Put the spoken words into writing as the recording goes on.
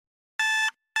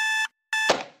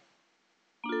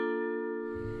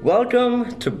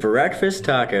Welcome to Breakfast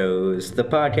Tacos, the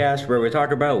podcast where we talk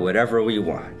about whatever we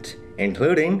want,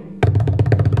 including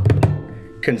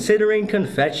considering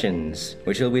confections,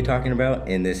 which we'll be talking about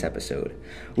in this episode.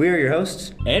 We are your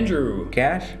hosts, Andrew,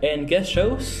 Cash, and guest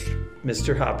host,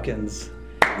 Mr. Hopkins.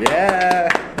 Yeah!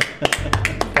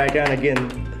 Back on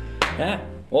again. Yeah,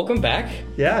 welcome back.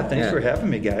 Yeah, thanks for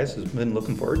having me, guys. I've been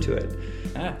looking forward to it.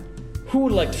 Who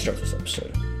would like to start this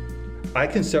episode? I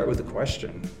can start with a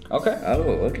question. Okay. Oh,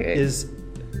 okay. Is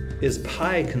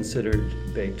pie considered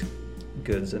baked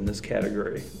goods in this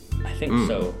category? I think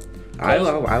so.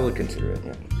 I would consider it,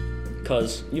 yeah.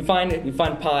 Because you find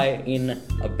pie in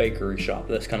a bakery shop.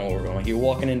 That's kind of what we're going. Like you're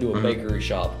walking into a bakery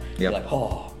shop. You're like,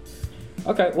 oh.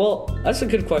 Okay, well, that's a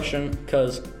good question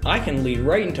because I can lead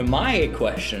right into my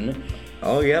question.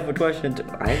 Oh, you have a question?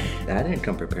 I didn't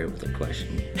come prepared with a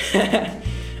question.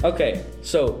 Okay,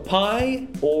 so pie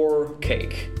or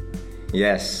cake?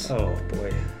 Yes. Oh,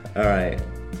 boy. All right.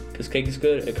 Because cake is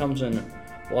good. It comes in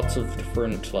lots of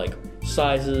different,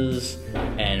 sizes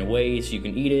and ways you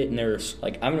can eat it. And there's,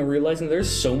 I'm realizing there's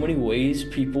so many ways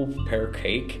people prepare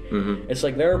cake. Mm-hmm. It's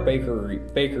like there are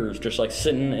bakers just,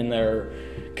 sitting in their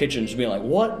kitchens being like,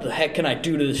 what the heck can I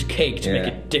do to this cake to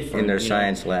make it different? In their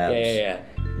science labs. Yeah.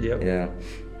 Yep. Yeah.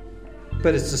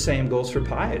 But it's the same goes for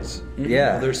pies.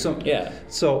 Yeah. There's some. Yeah.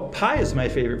 So pie is my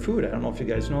favorite food. I don't know if you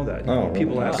guys know that. When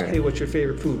people ask, hey, what's your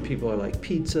favorite food? People are like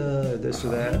pizza, or this or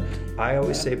that. I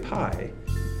always say pie.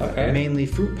 Okay. Mainly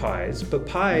fruit pies, but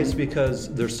pies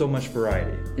because there's so much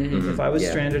variety. Mm-hmm. If I was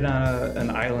stranded on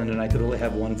an island and I could only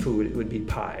have one food, it would be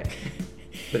pie.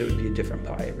 But it would be a different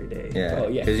pie every day. Yeah.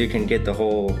 Because you can get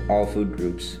all food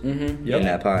groups in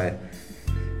that pie.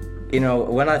 You know,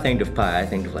 when I think of pie, I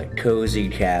think of cozy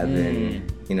cabin.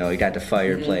 You know, you got the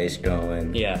fireplace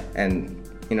going. Yeah. And,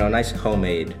 a nice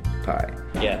homemade pie.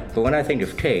 Yeah. But when I think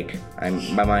of cake,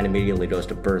 my mind immediately goes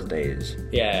to birthdays.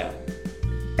 Yeah.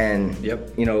 And,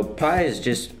 pie is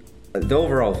just, the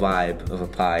overall vibe of a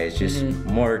pie is just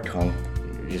more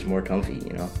comfy,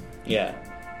 Yeah.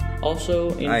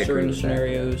 Also, in certain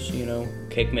scenarios, that,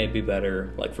 cake may be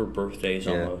better, for birthdays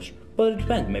almost. But it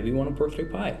depends. Maybe you want a birthday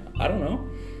pie. I don't know.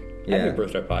 Have a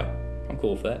birthday pie. I'm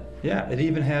cool with that. Yeah, it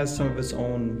even has some of its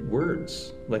own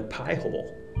words, like pie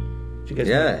hole. You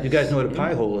guys know what a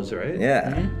pie hole is, right? Yeah.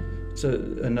 Mm-hmm. It's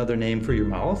another name for your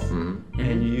mouth, and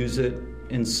you use it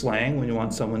in slang when you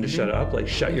want someone to shut up, like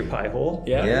shut your pie hole.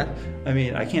 Yeah. Yeah. I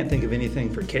mean, I can't think of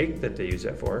anything for cake that they use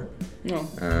that for. No.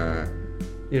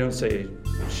 You don't say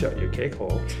shut your cake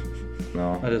hole.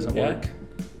 No. That doesn't work.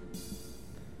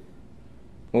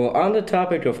 Well, on the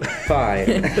topic of pie,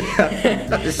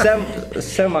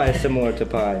 semi-similar to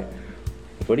pie,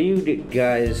 what are you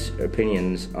guys'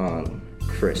 opinions on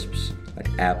crisps? Like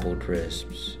apple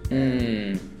crisps,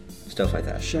 stuff like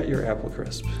that. Shut your apple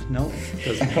crisp. No, it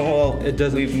doesn't. Well, it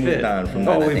doesn't we've fit. moved on from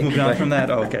that. Oh, we've moved on from that?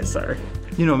 Oh, okay, sorry.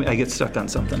 You know me, I get stuck on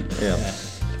something. Yeah.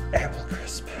 Apple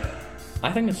crisp.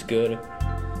 I think it's good.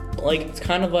 It's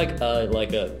kind of like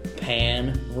a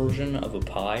pan version of a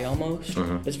pie almost.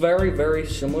 It's very, very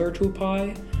similar to a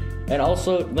pie. And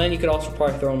also, then you could also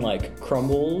probably throw in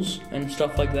crumbles and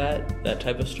stuff like that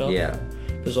type of stuff. Yeah.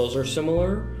 Because those are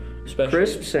similar. Especially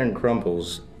Crisps and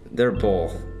crumbles, they're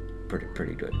both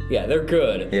pretty good. Yeah, they're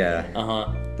good. Yeah.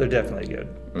 They're definitely good.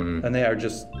 Mm-hmm. And they are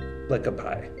just like a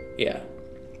pie. Yeah,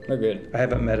 they're good. I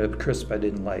haven't met a crisp I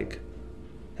didn't like.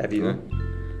 Have you?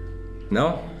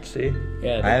 No? See?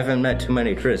 Yeah. I haven't met too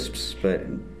many crisps,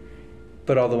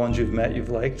 but all the ones you've met, you've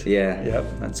liked? Yeah. Yep,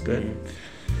 that's good.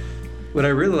 What I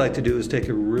really like to do is take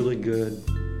a really good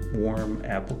warm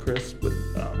apple crisp with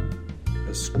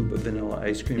a scoop of vanilla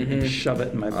ice cream and shove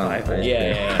it in my pie hole.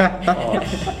 Yeah.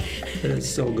 It's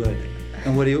so good.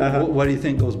 And what do you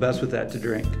think goes best with that to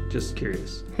drink? Just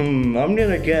curious. I'm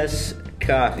gonna guess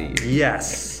coffee.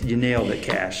 Yes, you nailed it,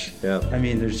 Cash. Yep. I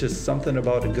mean, there's just something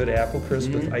about a good apple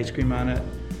crisp with ice cream on it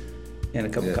and a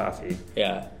cup of coffee.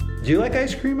 Yeah. Do you like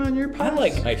ice cream on your pies? I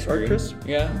like ice cream. Or crisp?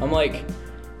 Yeah.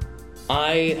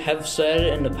 I have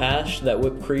said in the past that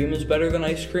whipped cream is better than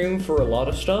ice cream for a lot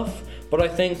of stuff, but I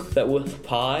think that with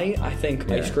pie,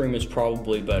 ice cream is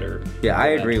probably better. Yeah, I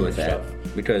agree with that.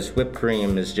 Because whipped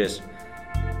cream is just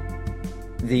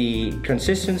the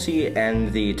consistency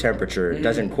and the temperature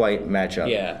doesn't quite match up.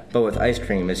 Yeah. But with ice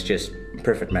cream, it's just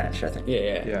perfect match, I think.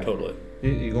 Yeah, totally.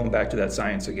 You're going back to that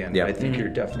science again. Yeah. I think you're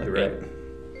definitely right. Yeah.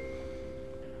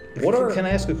 Can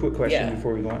I ask a quick question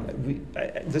before we go on?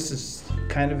 This is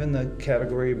kind of in the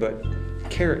category, but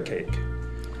carrot cake.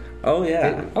 Oh,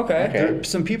 yeah. Okay.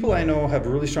 Some people I know have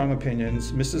really strong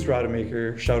opinions. Mrs.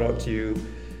 Rodemaker, shout out to you,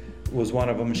 was one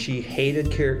of them. She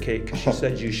hated carrot cake because she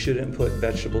said you shouldn't put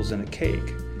vegetables in a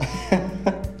cake.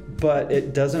 but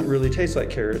it doesn't really taste like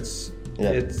carrots. Yeah.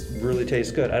 It really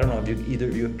tastes good. I don't know if either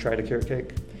of you have tried a carrot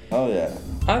cake. Oh yeah.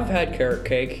 I've had carrot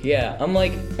cake. Yeah, I'm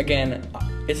like, again,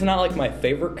 it's not like my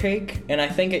favorite cake, and I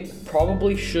think it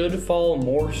probably should fall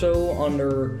more so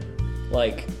under,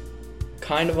 like,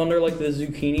 kind of under like the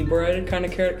zucchini bread kind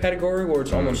of category, where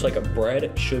it's almost like a bread.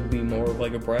 It should be more of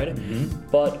like a bread,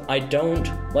 but I don't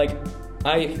like.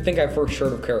 I think I first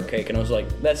heard of carrot cake and I was like,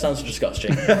 that sounds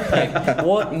disgusting. Like,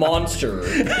 what monster?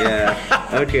 Yeah.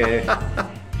 Okay.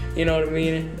 You know what I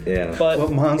mean? Yeah. But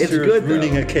What monster It's good, is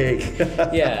ruining though. a cake?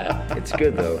 Yeah. It's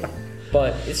good though.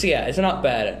 But it's not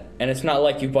bad, and it's not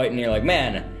like you bite and you're like,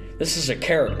 man, this is a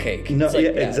carrot cake. No, it's like, yeah,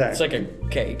 exactly. It's like a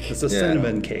cake. It's a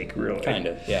cinnamon cake, really. Kind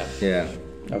of, yeah. Yeah.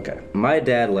 Okay. My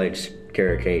dad likes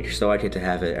carrot cake, so I get to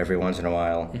have it every once in a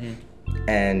while.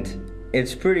 And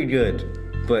it's pretty good.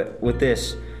 But with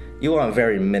this, you want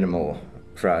very minimal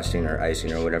frosting or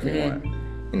icing or whatever you want.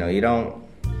 You know, you don't...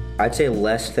 I'd say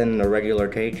less than a regular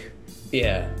cake.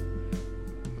 Yeah.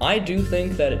 I do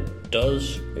think that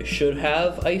it should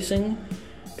have icing,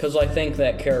 because I think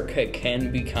that carrot cake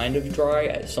can be kind of dry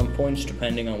at some points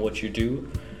depending on what you do.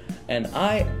 And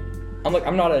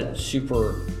I'm not a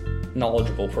super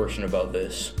knowledgeable person about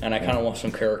this, and I kind of want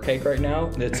some carrot cake right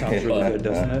now. It sounds really good,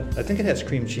 doesn't it? I think it has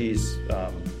cream cheese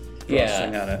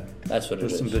frosting on it. That's what it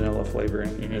with is. some vanilla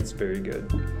flavoring. It's very good.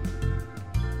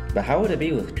 But how would it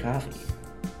be with coffee?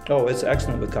 Oh, it's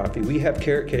excellent with coffee. We have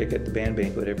carrot cake at the band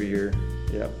banquet every year.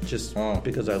 Yeah, just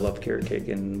because I love carrot cake,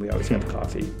 and we always have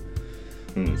coffee.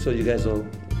 So you guys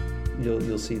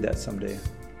you'll see that someday.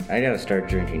 I gotta start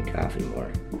drinking coffee more.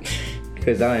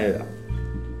 Because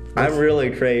I'm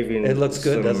really craving. It looks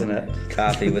good, some doesn't it?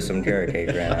 Coffee with some carrot cake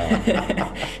right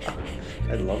now.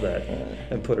 I'd love that.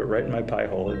 And put it right in my pie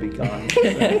hole. It'd be gone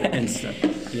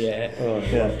instant. Yeah. Oh,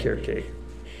 I love carrot cake.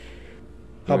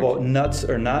 How about nuts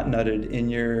or not nutted in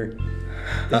your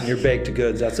baked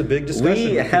goods? That's a big discussion.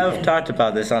 We have talked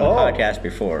about this on the podcast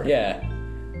before. Yeah.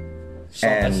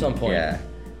 At some point. Yeah.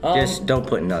 Just don't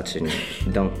put nuts in.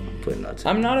 Don't put nuts in.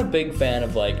 I'm not a big fan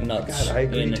of like nuts. God, I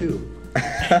agree too.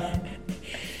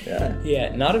 Yeah.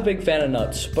 Yeah, not a big fan of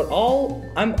nuts, but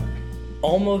I'm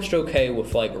almost okay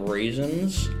with like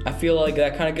raisins. I feel like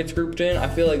that kind of gets grouped in. I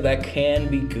feel like that can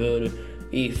be good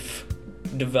if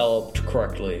developed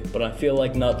correctly, but I feel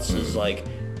like nuts is like,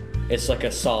 it's like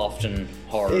a soft and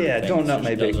hard Yeah, thing. don't It nut just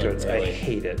my baked doesn't goods. really- I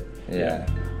hate it. Yeah.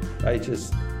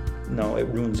 No, it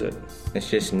ruins it. It's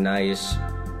just nice.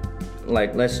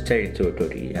 Like, let's take it to a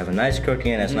cookie. You have a nice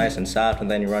cookie and it's nice and soft,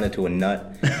 and then you run it to a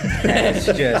nut, and it's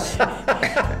just,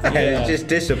 it's just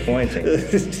disappointing.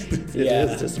 It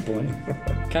is disappointing.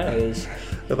 Kind of is.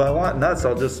 If I want nuts,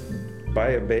 I'll just buy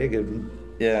a bag of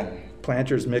Yeah.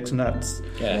 Planters mixed nuts.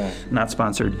 Yeah. Not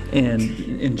sponsored. And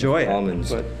enjoy it.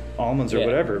 Almonds. But almonds or Yeah.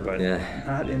 whatever. But Yeah.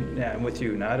 I'm with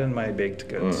you. Not in my baked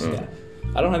goods. Yeah.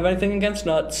 I don't have anything against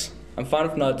nuts. I'm fine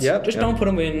with nuts. Yep. Just don't put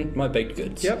them in my baked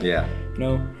goods. Yep. Yeah.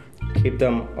 No. Keep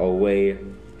them away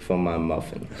from my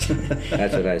muffin.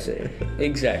 That's what I say.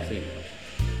 Exactly.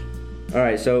 All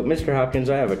right, so Mr. Hopkins,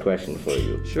 I have a question for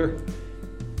you. Sure.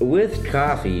 With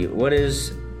coffee, what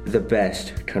is the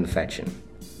best confection?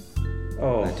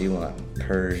 Oh, Do you want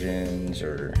Persians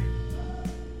or...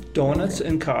 donuts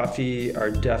and coffee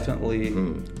are definitely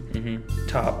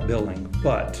top billing,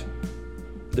 but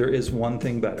there is one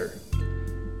thing better,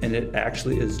 and it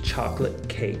actually is chocolate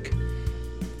cake.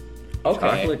 Okay.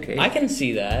 Chocolate cake? I can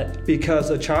see that.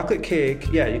 Because a chocolate cake,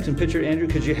 yeah, you can picture it, Andrew,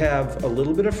 because you have a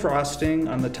little bit of frosting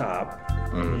on the top.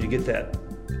 You get that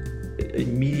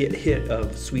immediate hit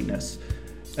of sweetness.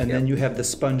 And then you have the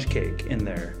sponge cake in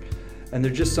there. And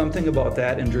there's just something about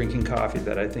that and drinking coffee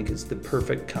that I think is the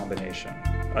perfect combination.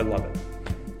 I love it.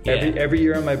 Yeah. Every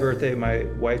year on my birthday, my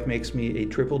wife makes me a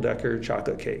triple-decker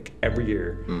chocolate cake every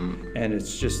year. And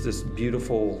it's just this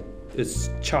beautiful, it's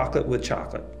chocolate with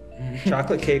chocolate.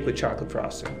 Chocolate cake with chocolate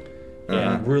frosting.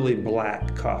 And really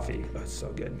black coffee. Oh, it's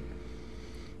so good.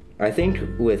 I think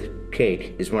with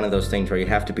cake is one of those things where you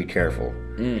have to be careful.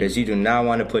 Because you do not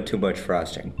want to put too much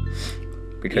frosting.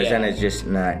 Because then it's just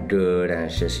not good, and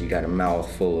it's just, you got a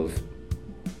mouth full of,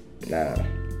 I don't know.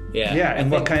 Yeah. Yeah,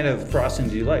 and what kind of frosting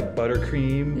do you like?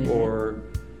 Buttercream or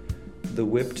the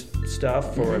whipped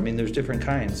stuff? Or, I mean, there's different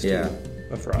kinds too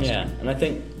of frosting. Yeah, and I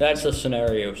think that's a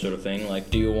scenario sort of thing.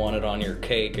 Like, do you want it on your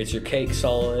cake? Is your cake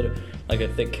solid, like a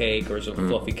thick cake, or is it a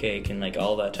fluffy cake, and like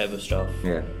all that type of stuff?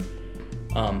 Yeah.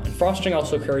 And frosting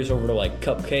also carries over to like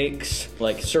cupcakes.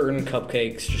 Like certain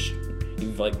cupcakes, just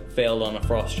you've like failed on a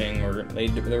frosting, or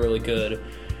they're really good.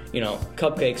 You know,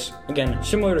 cupcakes, again,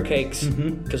 similar to cakes,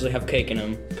 because they have cake in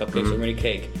them. Cupcakes are mini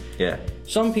cake. Yeah.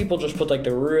 Some people just put like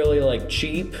the really like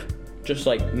cheap just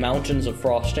like mountains of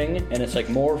frosting, and it's like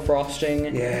more frosting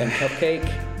than cupcake,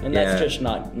 and that's just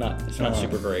not it's not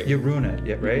super great. You ruin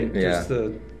it, right? Yeah.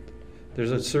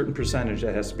 There's a certain percentage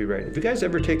that has to be right. Have you guys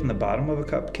ever taken the bottom of a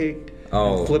cupcake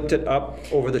Oh. and flipped it up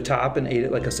over the top and ate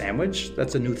it like a sandwich?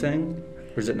 That's a new thing?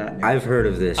 Or is it not new? I've heard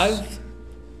of this.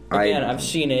 I've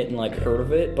seen it and like heard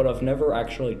of it, but I've never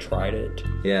actually tried it.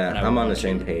 Yeah, I'm on the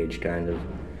same page, kind of.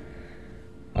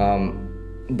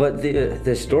 But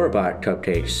the store-bought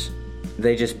cupcakes,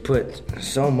 they just put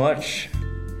so much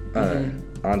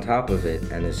on top of it,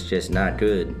 and it's just not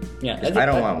good. Yeah, I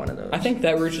don't want one of those. I think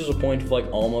that reaches a point of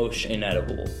like almost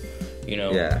inedible. You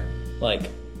know? Yeah. Like,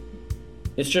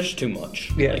 it's just too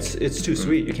much. Yeah, like, it's too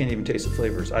sweet. You can't even taste the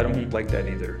flavors. I don't like that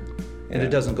either. And it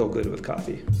doesn't go good with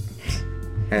coffee.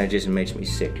 And it just makes me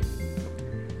sick.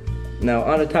 Now,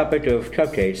 on the topic of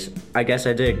cupcakes, I guess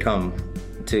I did come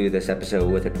to this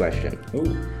episode with a question.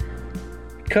 Ooh.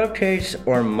 Cupcakes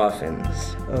or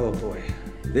muffins? Oh boy.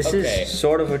 This Okay. is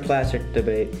sort of a classic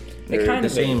debate. They're kind the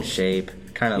of same is. shape,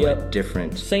 kind of Yep. like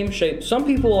different. Same shape. Some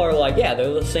people are like, yeah,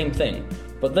 they're the same thing,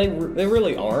 but they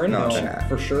really aren't. No, they're not.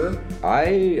 For sure.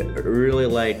 I really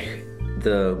like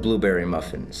the blueberry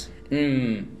muffins.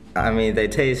 I mean, they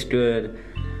taste good,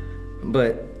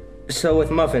 but so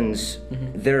with muffins,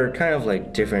 there are kind of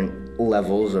like different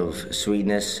levels of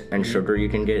sweetness and sugar you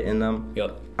can get in them.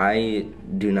 Yep. I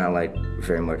do not like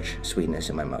very much sweetness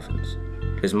in my muffins,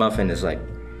 because muffin is like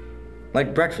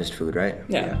breakfast food, right?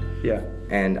 Yeah. Yeah.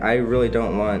 And I really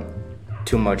don't want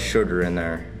too much sugar in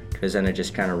there, because then it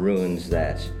just kind of ruins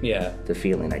Yeah. the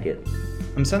feeling I get.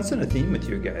 I'm sensing a theme with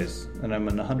you guys, and I'm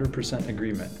in 100%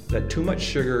 agreement that too much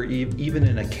sugar, even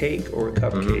in a cake or a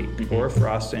cupcake or a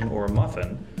frosting or a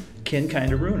muffin, can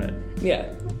kind of ruin it. Yeah.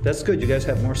 That's good. You guys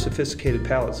have more sophisticated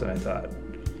palates than I thought.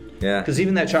 Yeah. Because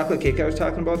even that chocolate cake I was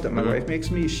talking about that my wife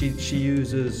makes me, she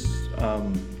uses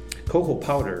cocoa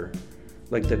powder,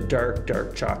 like the dark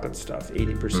chocolate stuff,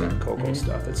 80% cocoa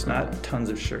stuff. It's not tons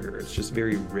of sugar. It's just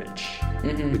very rich,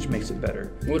 which makes it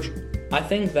better. Which I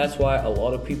think that's why a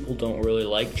lot of people don't really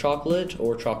like chocolate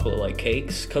or chocolate-like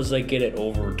cakes, because they get it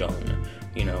overdone.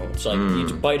 You know, it's like you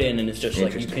just bite in and it's just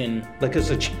like you can... Like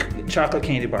it's a chocolate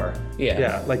candy bar. Yeah.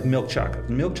 Yeah, like milk chocolate.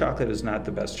 Milk chocolate is not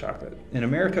the best chocolate. In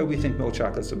America, we think milk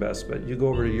chocolate's the best, but you go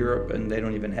over to Europe and they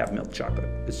don't even have milk chocolate.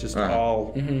 It's just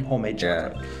all homemade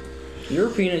chocolate.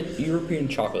 European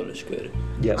chocolate is good.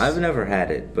 Yes. I've never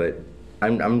had it, but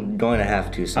I'm going to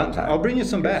have to sometime. I'll bring you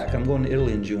some back. I'm going to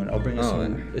Italy in June. I'll bring you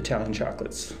some Italian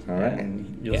chocolates. All right.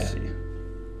 And you'll see.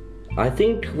 I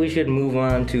think we should move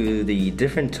on to the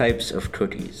different types of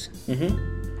cookies.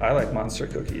 I like monster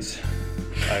cookies.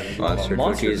 I love Monster them.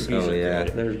 Monster cookies, cookies oh are yeah.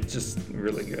 good. They're just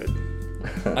really good.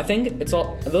 I think it's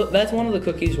all... That's one of the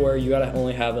cookies where you gotta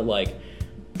only have it like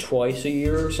twice a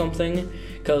year or something.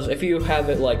 Because if you have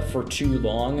it like for too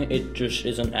long, it just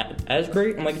isn't as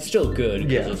great. I'm like, it's still good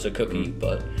because it's a cookie,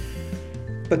 but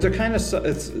they're kind of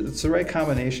it's the right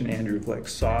combination, Andrew, of like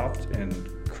soft and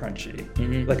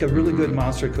crunchy. Like a really good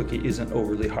monster cookie isn't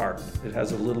overly hard. It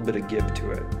has a little bit of give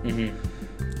to it.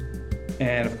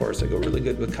 And of course, they go really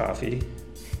good with coffee.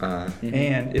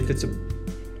 And if it's a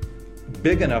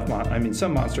big enough,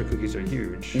 some monster cookies are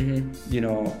huge. You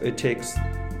know, it takes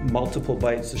multiple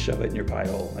bites to shove it in your pie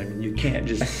hole. I mean, you can't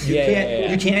just you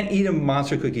can't eat a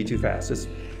monster cookie too fast. It's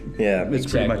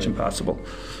pretty much impossible.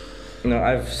 You know,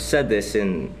 I've said this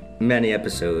in many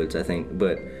episodes, I think,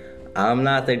 but I'm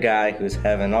not the guy who's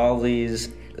having all these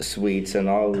sweets and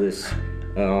all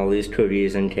these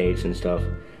cookies and cakes and stuff.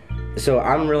 So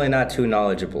I'm really not too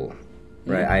knowledgeable,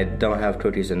 right? I don't have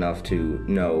cookies enough to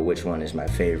know which one is my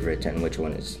favorite and which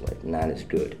one is like not as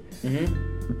good.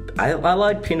 I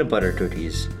like peanut butter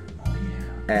cookies. Oh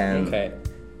yeah. And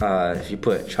if you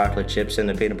put chocolate chips in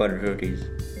the peanut butter cookies,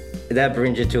 that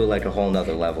brings you to like a whole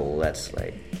nother level. That's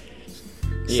like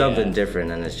something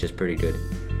different, and it's just pretty good.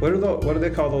 What do they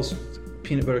call those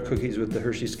peanut butter cookies with the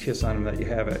Hershey's Kiss on them that you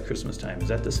have at Christmas time? Is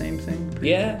that the same thing?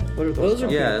 Yeah. What are those? Are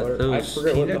called? Yeah, peanut butter. those I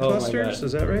forget what Peanut clusters?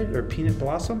 Is that right? Or peanut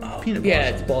blossom? Peanut blossom. Yeah,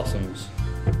 it's blossoms.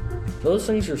 Those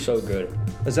things are so good.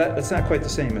 It's not quite the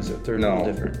same, is it? They're a little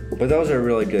different. But those are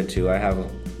really good too. I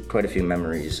have quite a few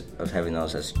memories of having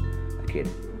those as a kid.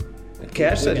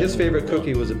 Cash said his favorite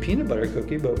cookie was a peanut butter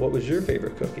cookie, but what was your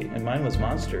favorite cookie? And mine was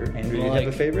Monster. Andrew, do you have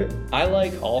a favorite? I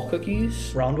like all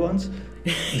cookies. Round ones?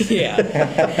 Yeah.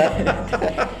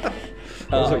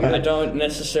 Those are good. I don't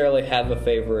necessarily have a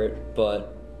favorite,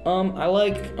 but I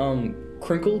like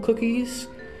crinkle cookies.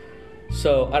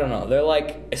 So I don't know. They're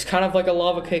like, it's kind of like a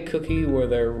lava cake cookie where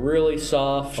they're really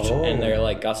soft and they're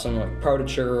like got some like powdered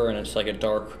sugar and it's like a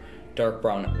dark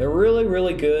brown. They're really,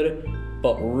 really good,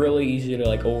 but really easy to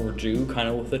like overdo, kind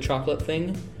of with the chocolate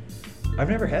thing. I've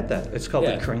never had that. It's called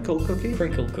a crinkle cookie?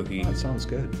 Crinkle cookie. That sounds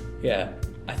good. Yeah,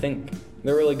 I think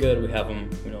they're really good. We have them,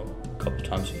 a couple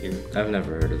times a year. I've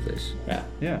never heard of this.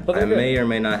 Yeah. But I they're may or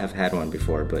may not have had one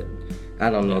before, but I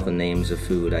don't know the names of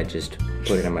food. I just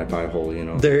put it in my pie hole,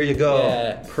 There you go.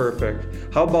 Yeah.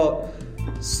 Perfect. How about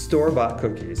store-bought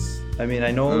cookies? I mean,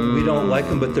 I know we don't like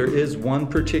them, but there is one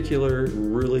particular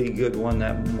really good one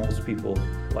that most people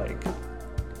like.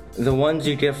 The ones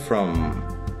you get from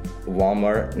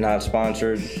Walmart, not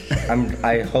sponsored.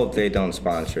 I hope they don't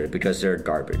sponsor it because they're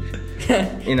garbage.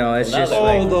 It's just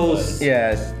like those.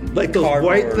 Yeah, Like those cardboard.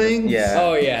 white things? Yeah.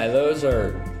 Oh, yeah, those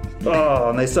are... Oh,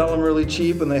 and they sell them really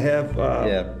cheap, and they have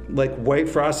Yeah. like white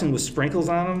frosting with sprinkles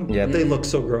on them. Yeah. They look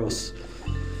so gross.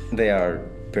 They are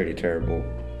pretty terrible.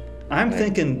 I'm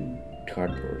thinking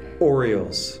Cardboard.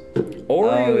 Oreos.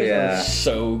 Oreos yeah. are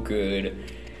so good.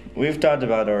 We've talked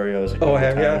about Oreos a couple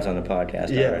have ya? times on the podcast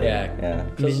Yeah. already. Yeah. Yeah.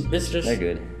 Because it's just... They're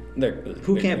good. They're good.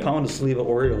 Who can't pound a sleeve of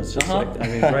Oreos? Just Uh-huh. like, I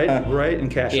mean, right in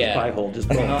Cash's Yeah. pie hole. Just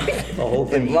boom, the whole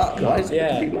thing. Why is it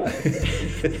Yeah. to be mine?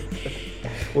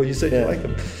 Well, you said you like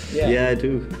them. Yeah. I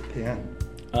do. Yeah.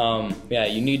 Yeah,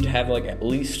 you need to have like at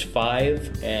least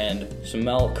 5 and some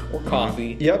milk or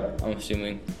coffee. Yep. I'm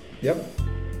assuming. Yep.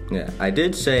 Yeah, I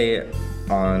did say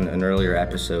on an earlier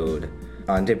episode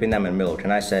on dipping them in milk,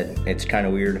 and I said it's kind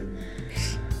of weird.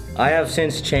 I have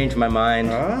since changed my mind.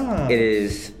 Ah. It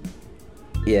is,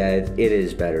 it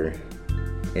is better.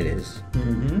 It is.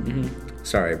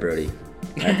 Sorry, Brody.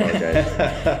 I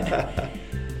apologize.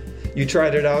 You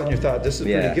tried it out and you thought this is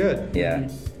pretty good. Yeah.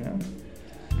 Yeah.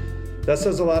 That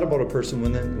says a lot about a person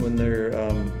when they're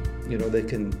they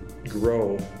can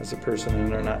grow as a person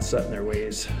and they're not set in their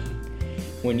ways.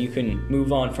 When you can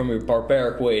move on from your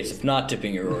barbaric ways of not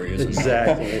dipping your Oreos in milk.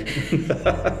 Exactly.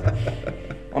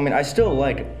 I mean, I still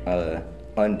like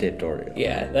undipped Oreo.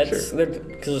 Yeah, that's Sure.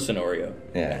 because it's an Oreo.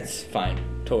 Yeah. It's fine.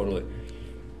 Totally.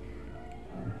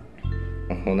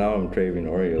 Well, now I'm craving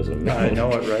Oreos and milk. I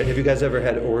know it, right? Have you guys ever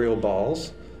had Oreo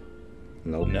balls?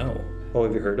 Nope. No. Oh,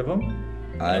 have you heard of them?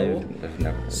 I've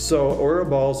never. So Oreo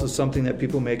balls is something that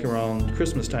people make around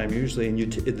Christmas time usually,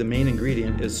 and the main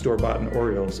ingredient is store-bought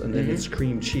Oreos, and then it's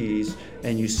cream cheese,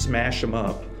 and you smash them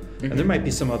up. And there might be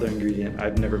some other ingredient.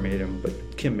 I've never made them, but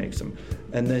Kim makes them.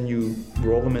 And then you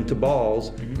roll them into balls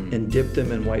and dip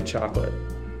them in white chocolate.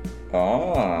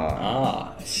 Oh,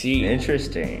 I see.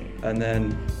 interesting. And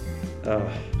then,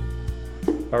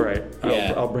 all right,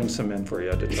 Yeah. I'll bring some in for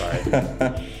you to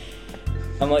try.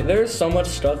 I'm like, there's so much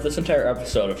stuff. This entire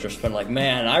episode has just been like,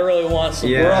 man, I really want some.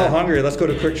 Yeah. We're all hungry. Let's go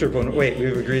to Quick Trip. Wait,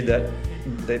 we've agreed that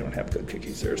they don't have good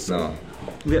cookies there. So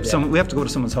No. we have to go to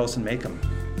someone's house and make them.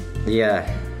 Yeah.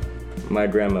 My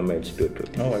grandma makes good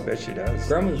cookies. Oh, I bet she does.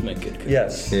 Grandmas make good cookies.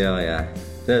 Yes. Yeah.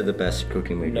 They're the best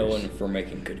cookie makers. Known for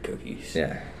making good cookies.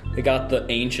 Yeah. They got the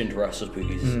ancient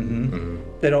recipes.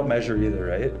 They don't measure either,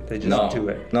 right? They just do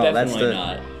it. No, Definitely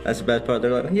not. That's the best part.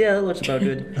 They're like, yeah, that looks about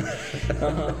good.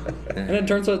 And it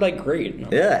turns out like great.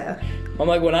 Yeah. I'm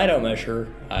like, when I don't measure,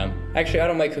 actually I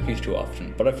don't make cookies too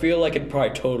often, but I feel like it'd probably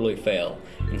totally fail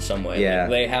in some way. Yeah. Like,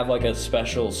 they have like a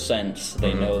special sense.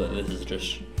 They know that this is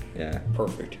just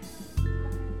perfect.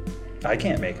 I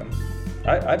can't make them.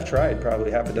 I've tried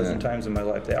probably half a dozen times in my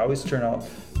life. They always turn out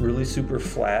really super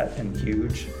flat and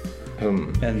huge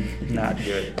and not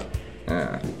good.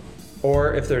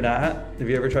 Or if they're not, have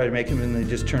you ever tried to make them and they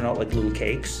just turn out like little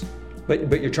cakes?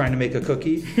 But you're trying to make a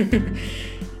cookie?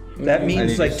 That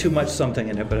means like too much something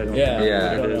in it, but I don't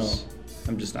know what it is.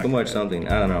 I'm just not Too much something.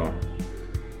 I don't know.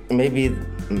 Maybe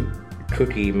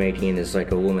cookie making is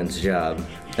like a woman's job.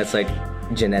 That's like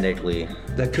genetically.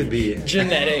 That could be it.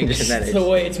 Genetics. Genetics. The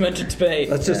way it's meant to be.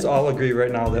 Let's just all agree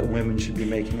right now that women should be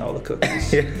making all the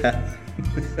cookies.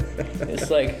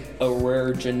 It's like a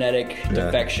rare genetic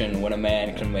defection when a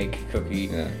man can make a cookie.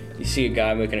 You see a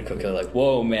guy making a cookie, like,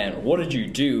 whoa, man, what did you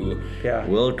do? Yeah.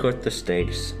 We'll cook the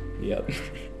steaks Yep.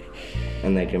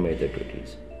 and they can make the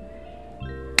cookies.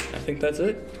 I think that's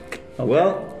it. Okay.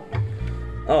 Well,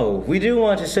 we do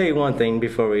want to say one thing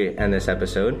before we end this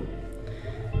episode.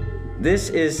 This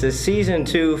is the season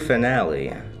 2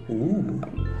 finale. Ooh.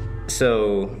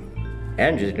 So,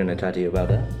 Andrew's gonna talk to you about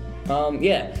that.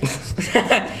 Yeah.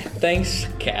 Thanks,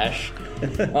 Cash.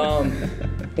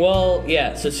 So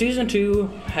season 2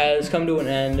 has come to an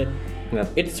end. Yep.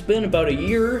 It's been about a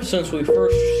year since we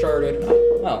first started.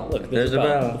 Oh, look, there's a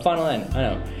bell. The final end. I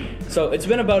know. So it's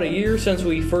been about a year since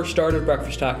we first started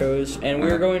Breakfast Tacos, and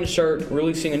we're going to start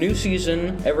releasing a new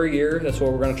season every year. That's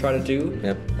what we're going to try to do.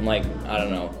 Yep. I'm like, I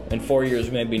don't know. In 4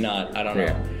 years, maybe not. I don't know.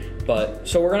 Yeah. But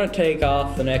so we're gonna take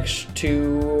off the next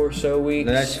 2 or so weeks.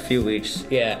 The next few weeks.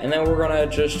 Yeah, and then we're gonna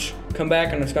just come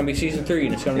back, and it's gonna be season 3,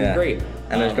 and it's gonna be great.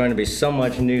 And there's going to be so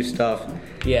much new stuff.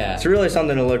 Yeah. It's really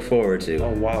something to look forward to. Oh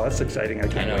wow, that's exciting! I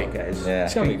can't wait, guys. Yeah.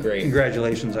 It's gonna be great.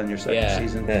 Congratulations on your second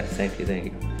season. Yeah, thank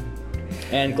you.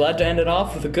 And glad to end it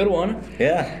off with a good one.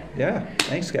 Yeah. Yeah.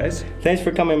 Thanks, guys. Thanks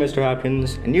for coming, Mr.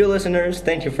 Hopkins. And you listeners,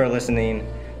 thank you for listening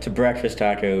to Breakfast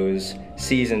Tacos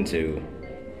Season 2.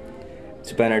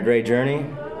 It's been a great journey,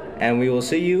 and we will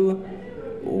see you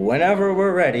whenever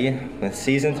we're ready with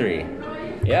Season 3.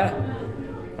 Yeah.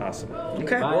 Awesome.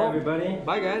 Okay. Bye, everybody.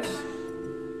 Bye, guys.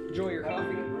 Enjoy your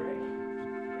coffee.